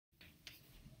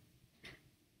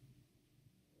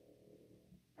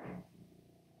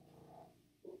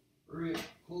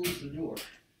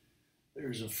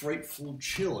There's a frightful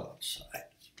chill outside.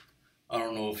 I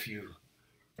don't know if you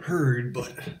heard,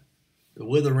 but the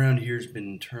weather around here has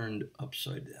been turned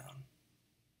upside down.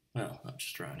 Well, not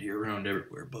just around here, around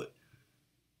everywhere, but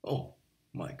oh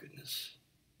my goodness,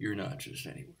 you're not just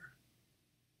anywhere.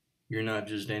 You're not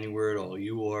just anywhere at all.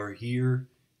 You are here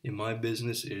in my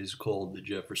business. It is called the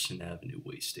Jefferson Avenue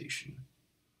Waystation,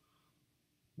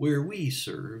 where we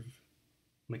serve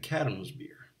McAdams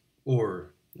beer,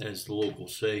 or as the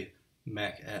locals say,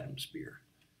 Mac Adams beer.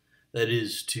 That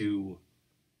is to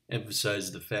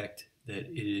emphasize the fact that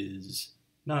it is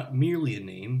not merely a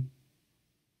name,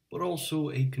 but also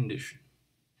a condition.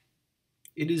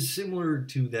 It is similar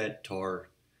to that tar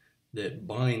that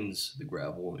binds the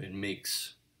gravel and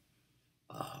makes,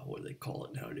 what do they call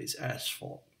it nowadays,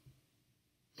 asphalt.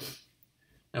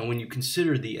 Now, when you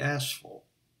consider the asphalt,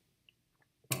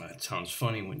 it sounds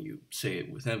funny when you say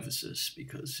it with emphasis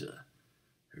because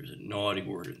there's a naughty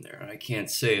word in there. I can't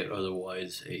say it,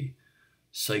 otherwise a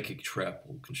psychic trap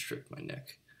will constrict my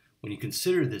neck. When you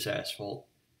consider this asphalt,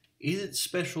 is it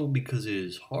special because it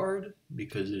is hard,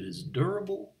 because it is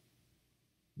durable,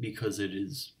 because it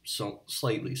is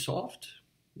slightly soft,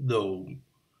 though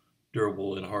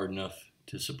durable and hard enough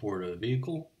to support a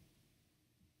vehicle?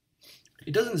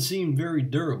 It doesn't seem very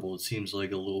durable. It seems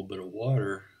like a little bit of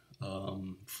water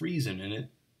freezing in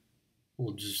it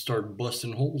will just start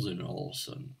busting holes in it all of a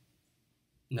sudden.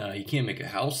 Now, you can't make a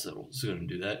house that's going to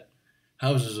do that.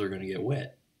 Houses are going to get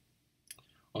wet.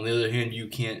 On the other hand, you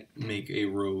can't make a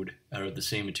road out of the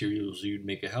same materials you'd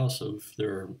make a house of.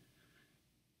 There are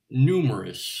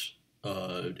numerous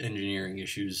engineering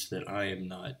issues that I am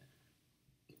not,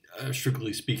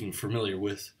 strictly speaking, familiar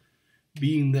with,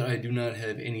 being that I do not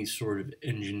have any sort of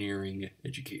engineering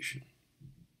education.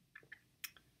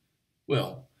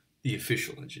 Well, the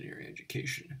official engineering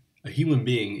education. A human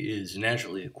being is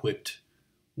naturally equipped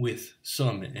with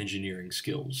some engineering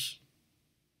skills.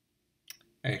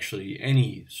 Actually,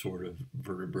 any sort of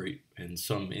vertebrate and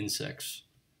some insects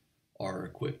are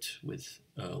equipped with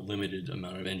a limited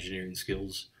amount of engineering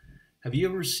skills. Have you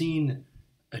ever seen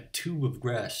a tube of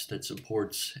grass that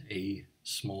supports a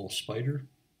small spider?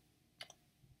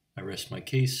 I rest my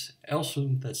case. Also,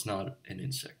 that's not an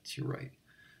insect. You're right.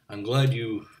 I'm glad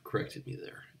you corrected me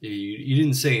there. You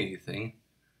didn't say anything.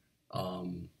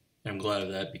 I'm glad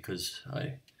of that because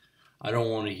I don't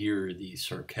want to hear the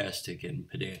sarcastic and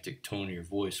pedantic tone of your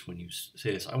voice when you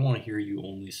say this. I want to hear you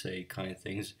only say kind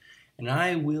things, and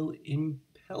I will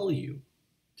impel you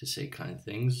to say kind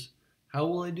things. How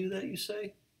will I do that, you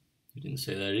say? You didn't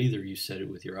say that either. You said it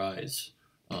with your eyes.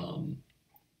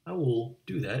 I will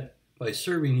do that by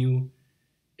serving you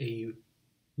a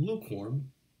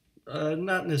lukewarm,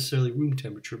 not necessarily room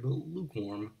temperature, but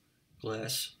lukewarm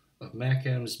glass of Mac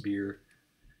Adams beer,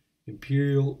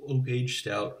 Imperial Oak Aged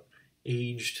Stout,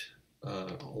 aged a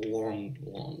long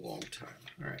time.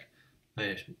 All right,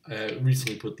 I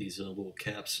recently put these little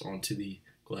caps onto the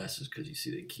glasses because you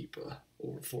see they keep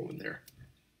overflowing there.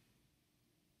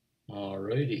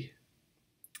 Alrighty.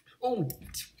 Oh,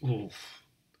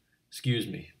 excuse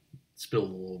me,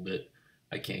 spilled a little bit.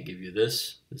 I can't give you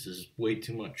this. This is way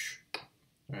too much.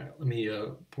 All right, let me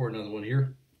pour another one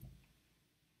here.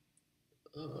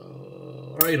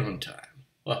 Right on time.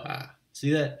 Aha.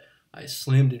 See that? I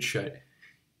slammed it shut.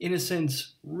 In a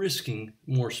sense, risking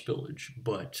more spillage,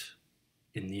 but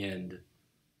in the end,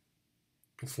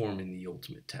 performing the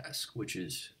ultimate task, which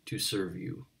is to serve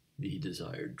you the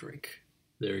desired drink.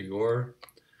 There you are.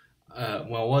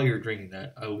 Well, while you're drinking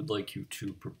that, I would like you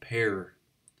to prepare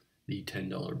the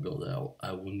 $10 bill that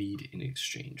I will need in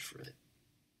exchange for it.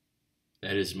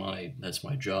 That's my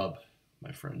job,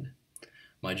 my friend.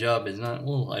 My job is not,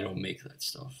 well, I don't make that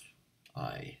stuff.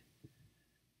 All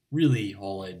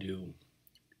I do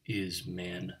is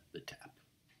man the tap.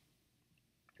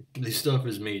 This stuff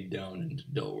is made down in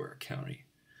Delaware County.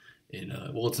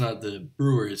 It's not, the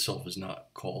brewery itself is not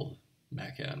called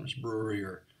Mac Adams Brewery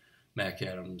or Mac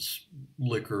Adams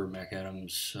Liquor, Mac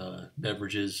Adams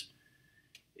Beverages.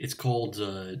 It's called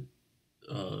A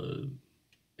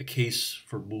Case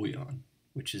for Bouillon,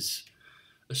 which is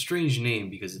a strange name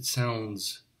because it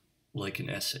sounds like an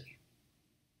essay.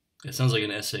 It sounds like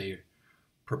an essay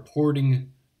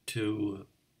purporting to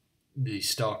the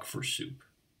stock for soup.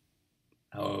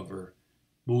 However,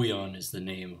 Bouillon is the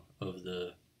name of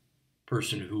the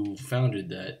person who founded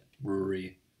that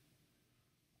brewery.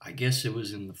 I guess it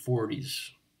was in the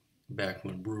 40s, back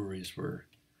when breweries were,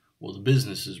 well, the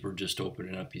businesses were just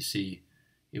opening up. You see,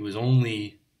 it was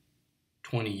only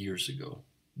 20 years ago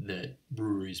that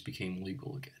breweries became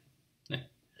legal again.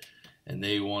 And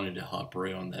they wanted to hop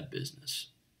right on that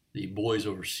business. The boys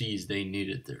overseas, they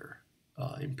needed their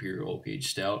Imperial Oak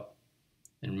Age Stout.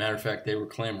 And matter of fact, they were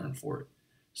clamoring for it.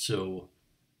 So,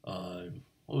 what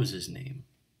was his name?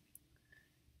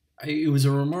 It was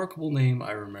a remarkable name.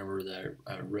 I remember that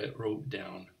I wrote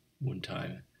down one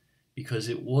time because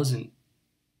it wasn't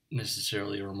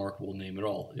necessarily a remarkable name at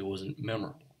all. It wasn't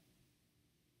memorable.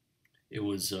 It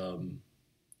was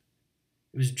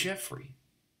Jeffrey.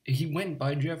 He went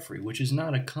by Jeffrey, which is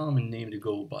not a common name to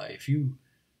go by. If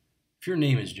your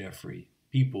name is Jeffrey,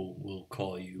 people will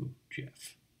call you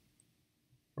Jeff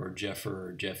or Jeffer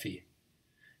or Jeffy.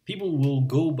 People will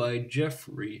go by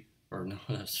Jeffrey, or no,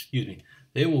 excuse me,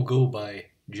 they will go by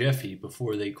Jeffy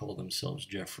before they call themselves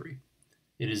Jeffrey.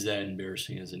 It is that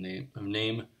embarrassing as a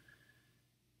name.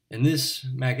 And this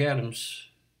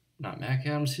not Mac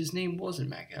Adams, his name wasn't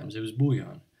Mac Adams, it was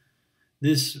Bouillon.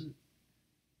 This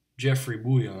Jeffrey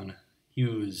Bouillon, he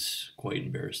was quite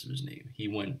embarrassed of his name. He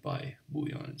went by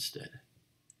Bouillon instead.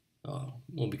 Well,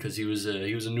 because he was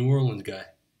a New Orleans guy.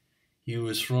 He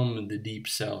was from the deep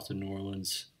south of New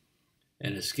Orleans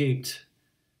and escaped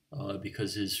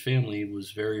because his family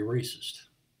was very racist.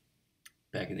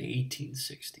 Back in the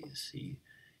 1860s,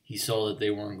 he saw that they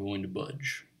weren't going to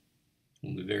budge.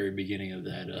 From the very beginning of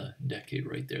that decade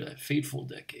right there, that fateful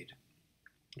decade,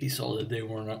 he saw that they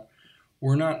were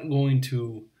not going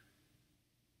to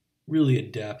really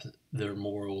adapt their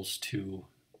morals to,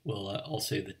 well, I'll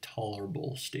say the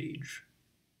tolerable stage,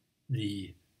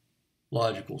 the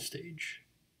logical stage.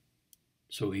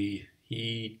 So he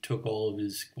took all of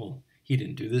his, well, he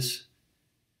didn't do this.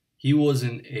 He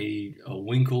wasn't a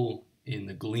winkle in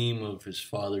the gleam of his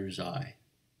father's eye.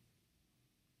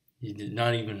 He did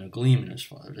not even a gleam in his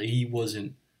father's eye. He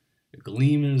wasn't a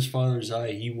gleam in his father's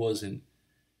eye. He wasn't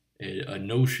a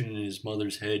notion in his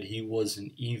mother's head. He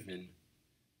wasn't even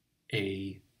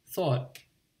a thought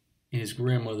in his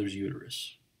grandmother's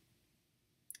uterus.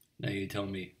 Now you tell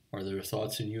me, are there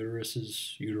thoughts in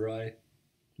uteri?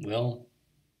 Well,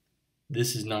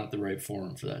 this is not the right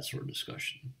forum for that sort of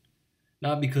discussion.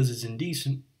 Not because it's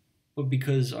indecent, but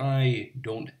because I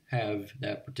don't have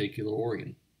that particular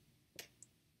organ.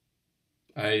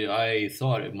 I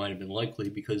thought it might have been likely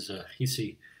because, you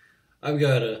see, I've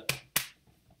got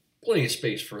plenty of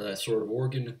space for that sort of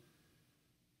organ,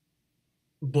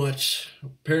 but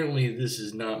apparently this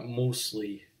is not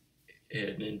mostly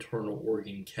an internal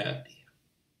organ cavity.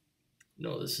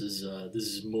 No, this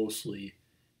is mostly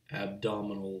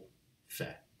abdominal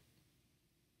fat.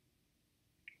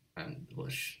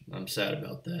 I'm sad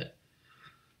about that.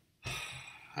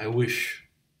 I wish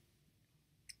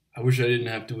I didn't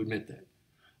have to admit that.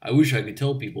 I wish I could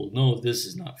tell people, no, this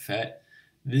is not fat.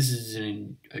 This is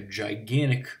a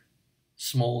gigantic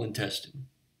small intestine.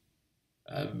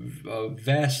 A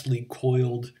vastly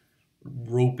coiled,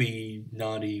 ropey,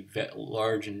 knotty,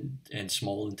 large and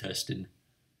small intestine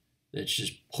that's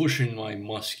just pushing my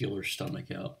muscular stomach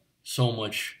out so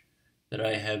much that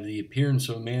I have the appearance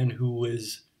of a man who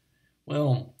is,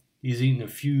 well, he's eaten a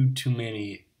few too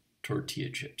many tortilla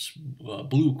chips,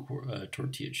 blue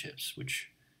tortilla chips,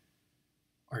 which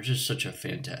are just such a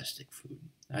fantastic food.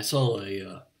 I saw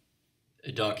a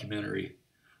documentary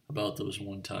about those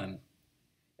one time,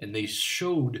 and they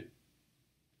showed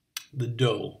the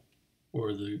dough,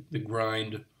 or the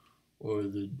grind, or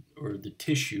the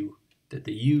tissue that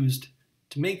they used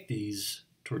to make these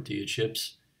tortilla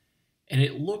chips, and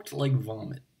it looked like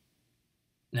vomit.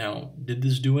 Now, did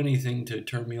this do anything to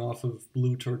turn me off of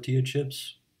blue tortilla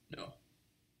chips? No.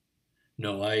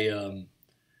 No,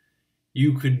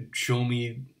 you could show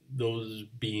me those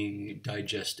being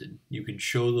digested. You could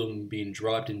show them being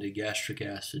dropped into gastric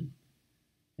acid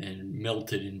and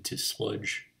melted into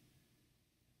sludge.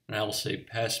 And I'll say,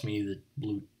 pass me the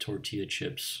blue tortilla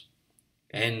chips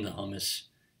and the hummus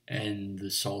and the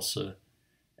salsa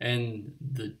and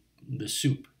the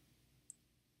soup.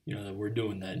 You know that we're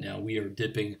doing that now. We are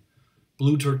dipping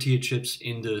blue tortilla chips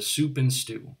into soup and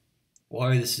stew.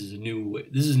 Why? This is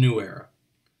new era.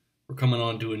 We're coming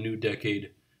on to a new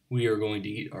decade. We are going to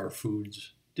eat our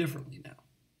foods differently now.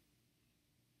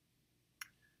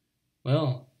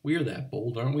 Well, we're that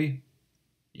bold, aren't we?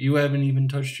 You haven't even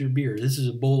touched your beer. This is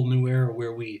a bold new era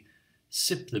where we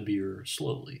sip the beer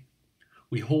slowly.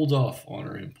 We hold off on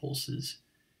our impulses,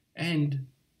 and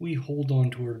we hold on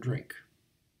to our drink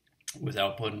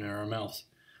without putting it in our mouth.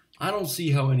 I don't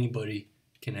see how anybody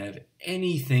can have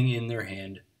anything in their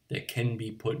hand that can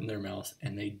be put in their mouth,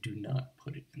 and they do not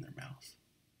put it in their mouth.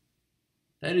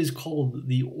 That is called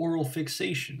the oral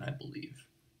fixation, I believe.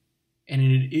 And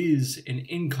it is an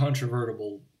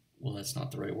incontrovertible, well, that's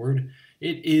not the right word.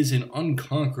 It is an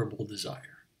unconquerable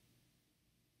desire.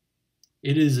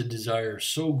 It is a desire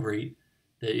so great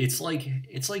that it's like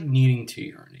needing to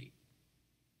urinate.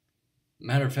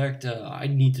 Matter of fact, I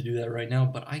need to do that right now,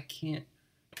 but I can't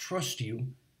trust you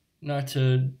not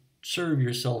to serve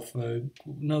yourself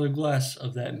another glass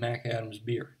of that Mac Adams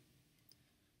beer.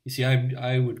 You see,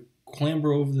 I would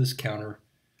clamber over this counter,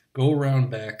 go around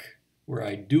back where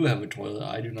I do have a toilet.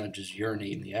 I do not just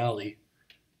urinate in the alley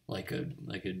like a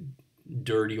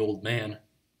dirty old man.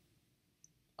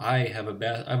 I have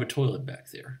a toilet back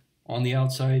there. On the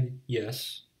outside,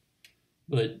 yes,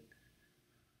 but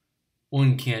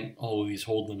one can't always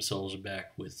hold themselves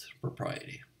back with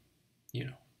propriety. You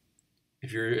know,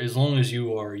 if you're as long as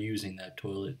you are using that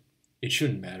toilet, it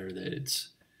shouldn't matter that it's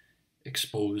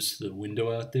exposed to the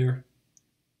window out there,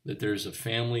 that there's a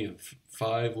family of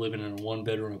 5 living in a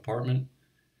 1-bedroom apartment,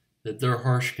 that their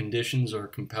harsh conditions are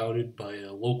compounded by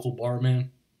a local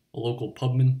barman, a local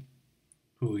pubman,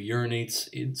 who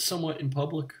urinates somewhat in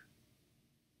public.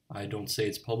 I don't say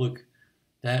it's public.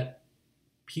 That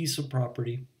piece of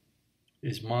property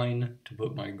is mine to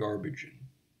put my garbage in.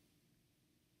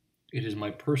 It is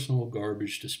my personal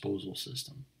garbage disposal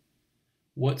system.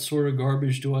 What sort of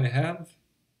garbage do I have?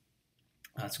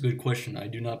 That's a good question. I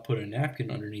do not put a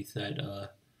napkin underneath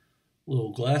that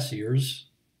little glass of yours.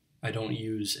 I don't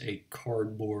use a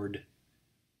cardboard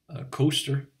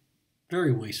coaster.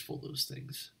 Very wasteful, those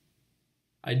things.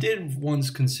 I did once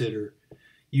consider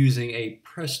using a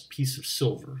pressed piece of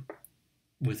silver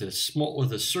with a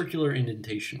circular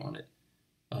indentation on it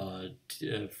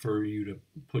for you to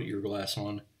put your glass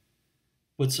on.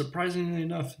 But surprisingly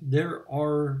enough, there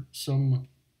are some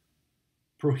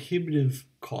prohibitive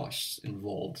costs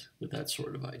involved with that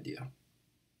sort of idea,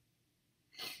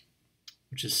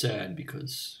 which is sad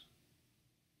because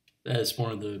that is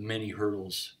one of the many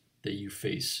hurdles that you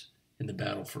face in the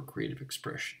battle for creative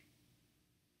expression.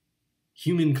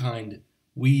 Humankind,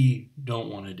 we don't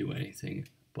want to do anything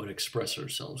but express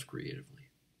ourselves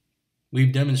creatively.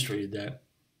 We've demonstrated that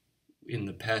in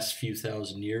the past few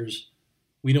thousand years.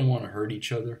 We don't want to hurt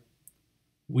each other.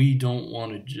 We don't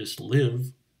want to just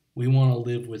live. We want to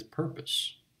live with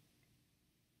purpose.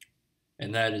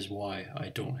 And that is why I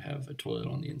don't have a toilet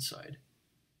on the inside.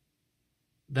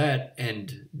 That,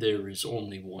 and there is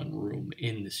only one room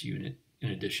in this unit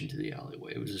in addition to the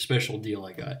alleyway. It was a special deal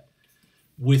I got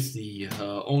with the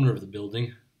owner of the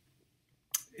building.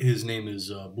 His name is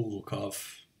Bouillon.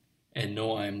 And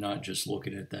no, I am not just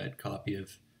looking at that copy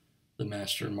of The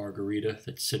Master and Margarita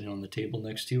that's sitting on the table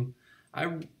next to you.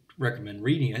 I recommend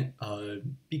reading it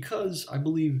because I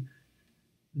believe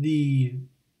the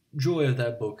joy of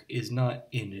that book is not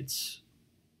in its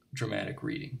dramatic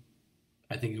reading.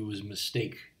 I think it was a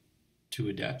mistake to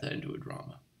adapt that into a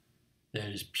drama. That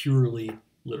is purely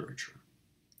literature.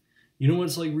 You know what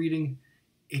it's like reading?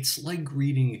 It's like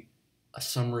reading a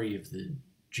summary of the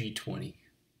G20.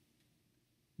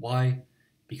 Why?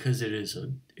 Because it is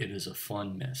a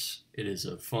fun mess. It is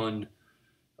a fun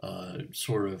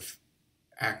sort of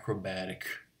acrobatic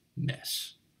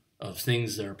mess of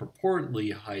things that are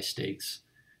purportedly high stakes,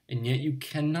 and yet you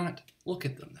cannot look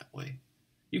at them that way.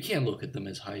 You can't look at them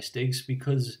as high stakes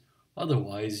because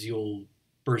otherwise you'll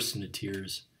burst into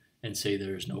tears and say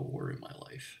there is no order in my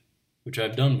life, which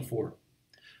I've done before.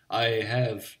 I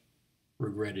have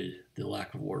regretted the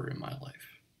lack of order in my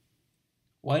life.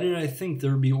 Why did I think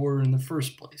there would be order in the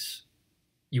first place?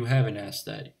 You haven't asked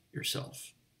that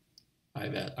yourself.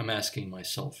 I'm asking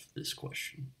myself this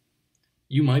question.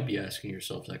 You might be asking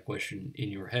yourself that question in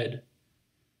your head,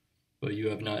 but you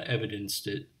have not evidenced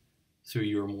it through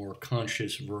your more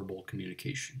conscious verbal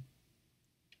communication.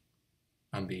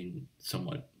 I'm being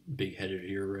somewhat big-headed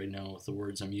here right now with the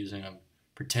words I'm using. I'm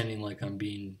pretending like I'm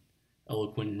being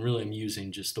eloquent, and really I'm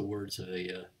using just the words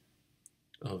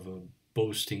of a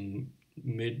boasting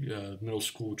middle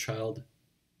school child.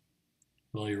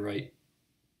 Well, you're right.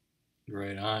 You're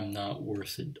right. I'm not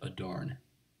worth a darn.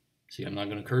 See, I'm not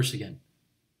going to curse again.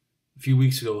 A few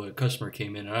weeks ago, a customer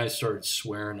came in and I started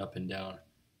swearing up and down.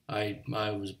 I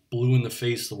was blue in the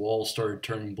face. The wall started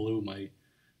turning blue. My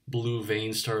blue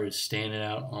veins started standing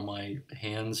out on my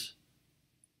hands.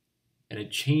 And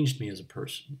it changed me as a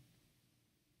person.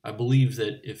 I believe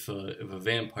that if a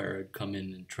vampire had come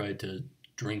in and tried to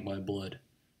drink my blood,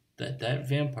 that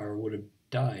vampire would have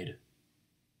died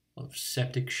of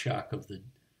septic shock of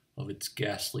its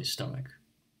ghastly stomach.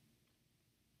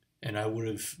 And I would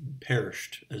have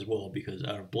perished as well because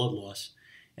out of blood loss.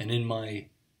 And in my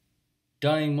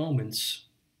dying moments,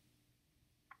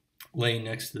 laying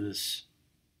next to this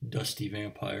dusty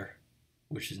vampire,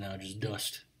 which is now just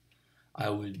dust,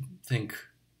 I would think,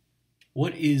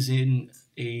 what is in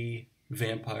a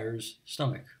vampire's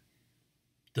stomach?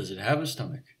 Does it have a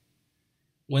stomach?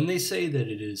 When they say that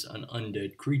it is an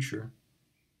undead creature,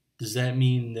 does that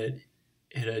mean that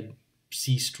it had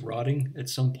ceased rotting at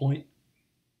some point,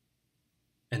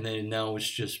 and then now it's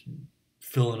just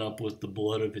filling up with the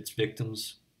blood of its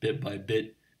victims bit by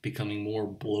bit, becoming more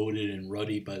bloated and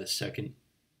ruddy by the second?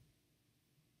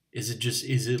 Is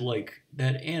it like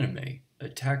that anime,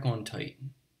 Attack on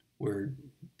Titan, where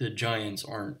the giants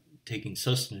aren't taking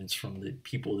sustenance from the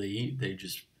people they eat, they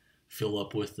just fill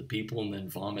up with the people and then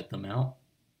vomit them out?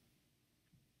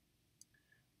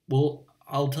 Well,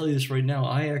 I'll tell you this right now.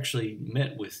 I actually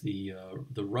met with the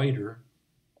writer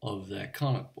of that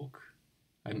comic book.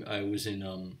 I was in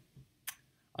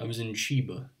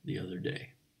Chiba the other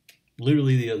day.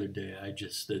 Literally the other day.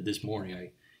 This morning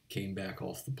I came back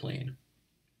off the plane,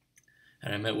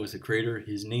 and I met with the creator.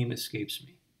 His name escapes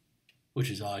me, which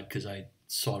is odd because I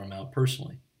sought him out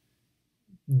personally.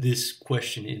 This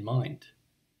question in mind.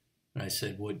 And I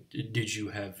said, "What did you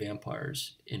have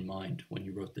vampires in mind when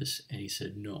you wrote this?" And he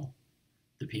said, "No.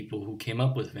 The people who came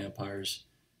up with vampires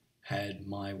had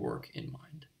my work in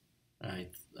mind." And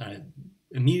I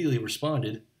immediately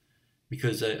responded,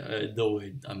 because though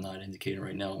I'm not indicating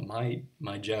right now,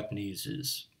 my Japanese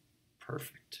is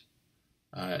perfect.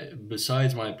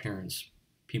 Besides my appearance,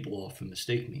 people often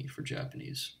mistake me for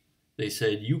Japanese. They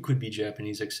said, "You could be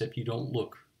Japanese, except you don't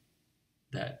look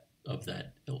of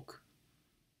that ilk."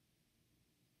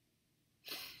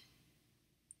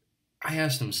 I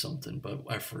asked him something, but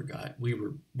I forgot. We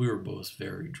were both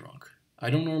very drunk.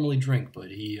 I don't normally drink, but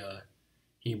he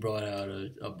brought out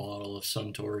a bottle of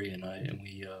Suntory, and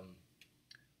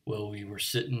we were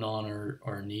sitting on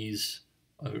our knees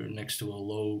next to a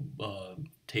low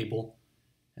table,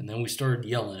 and then we started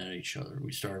yelling at each other.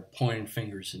 We started pointing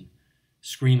fingers and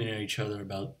screaming at each other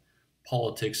about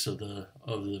politics of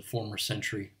the former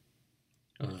century,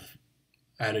 of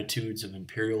attitudes of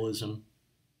imperialism,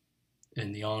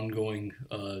 and the ongoing,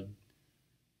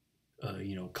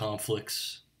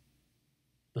 conflicts,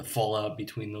 the fallout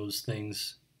between those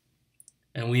things.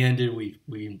 And we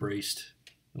embraced,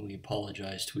 and we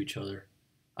apologized to each other.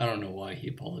 I don't know why he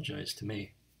apologized to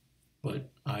me,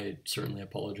 but I certainly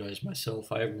apologized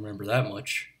myself. I remember that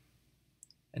much.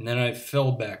 And then I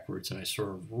fell backwards, and I sort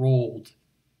of rolled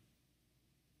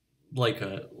like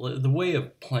the way a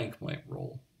plank might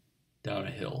roll down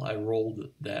a hill. I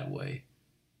rolled that way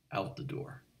out the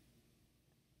door.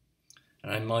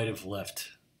 And I might have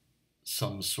left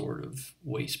some sort of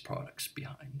waste products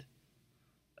behind.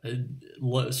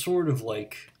 Sort of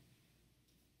like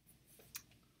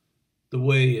the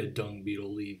way a dung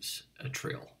beetle leaves a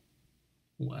trail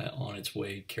on its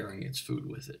way carrying its food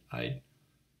with it.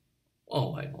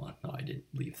 No, I didn't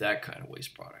leave that kind of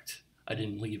waste product. I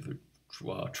didn't leave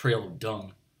a trail of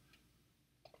dung.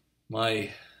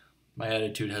 My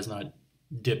attitude has not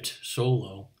dipped so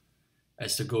low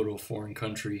as to go to a foreign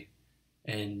country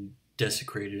and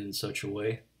desecrate it in such a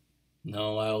way.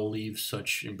 No, I'll leave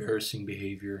such embarrassing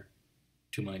behavior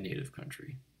to my native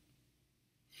country.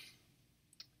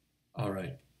 All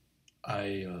right.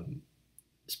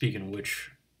 Speaking of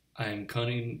which, I am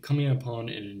coming upon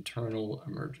an internal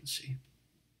emergency.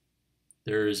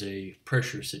 There is a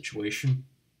pressure situation,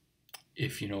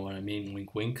 if you know what I mean,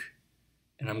 wink wink,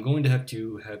 and I'm going to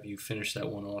have you finish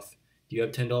that one off. Do you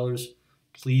have $10?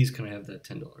 Please, can I have that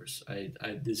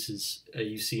 $10? This is,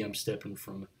 you see, I'm stepping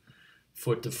from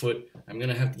foot to foot. I'm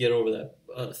gonna have to get over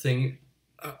that thing.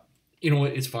 You know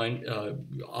what? It's fine.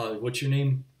 What's your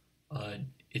name?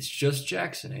 It's just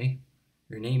Jackson, eh?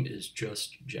 Your name is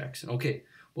just Jackson. Okay.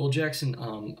 Well, Jackson,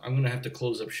 I'm gonna have to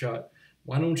close up shop.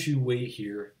 Why don't you wait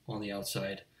here on the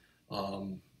outside?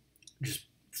 Just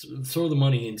throw the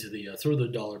money into throw the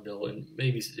dollar bill and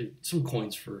maybe some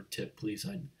coins for a tip, please.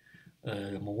 I'm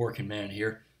a working man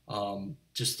here.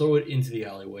 Just throw it into the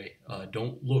alleyway.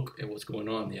 Don't look at what's going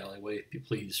on in the alleyway, if you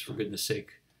please, for goodness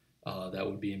sake. That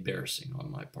would be embarrassing on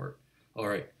my part. All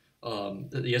right.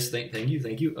 Yes, thank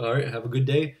you. All right, have a good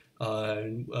day.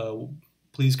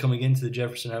 Please come again to the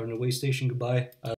Jefferson Avenue Waystation. Goodbye.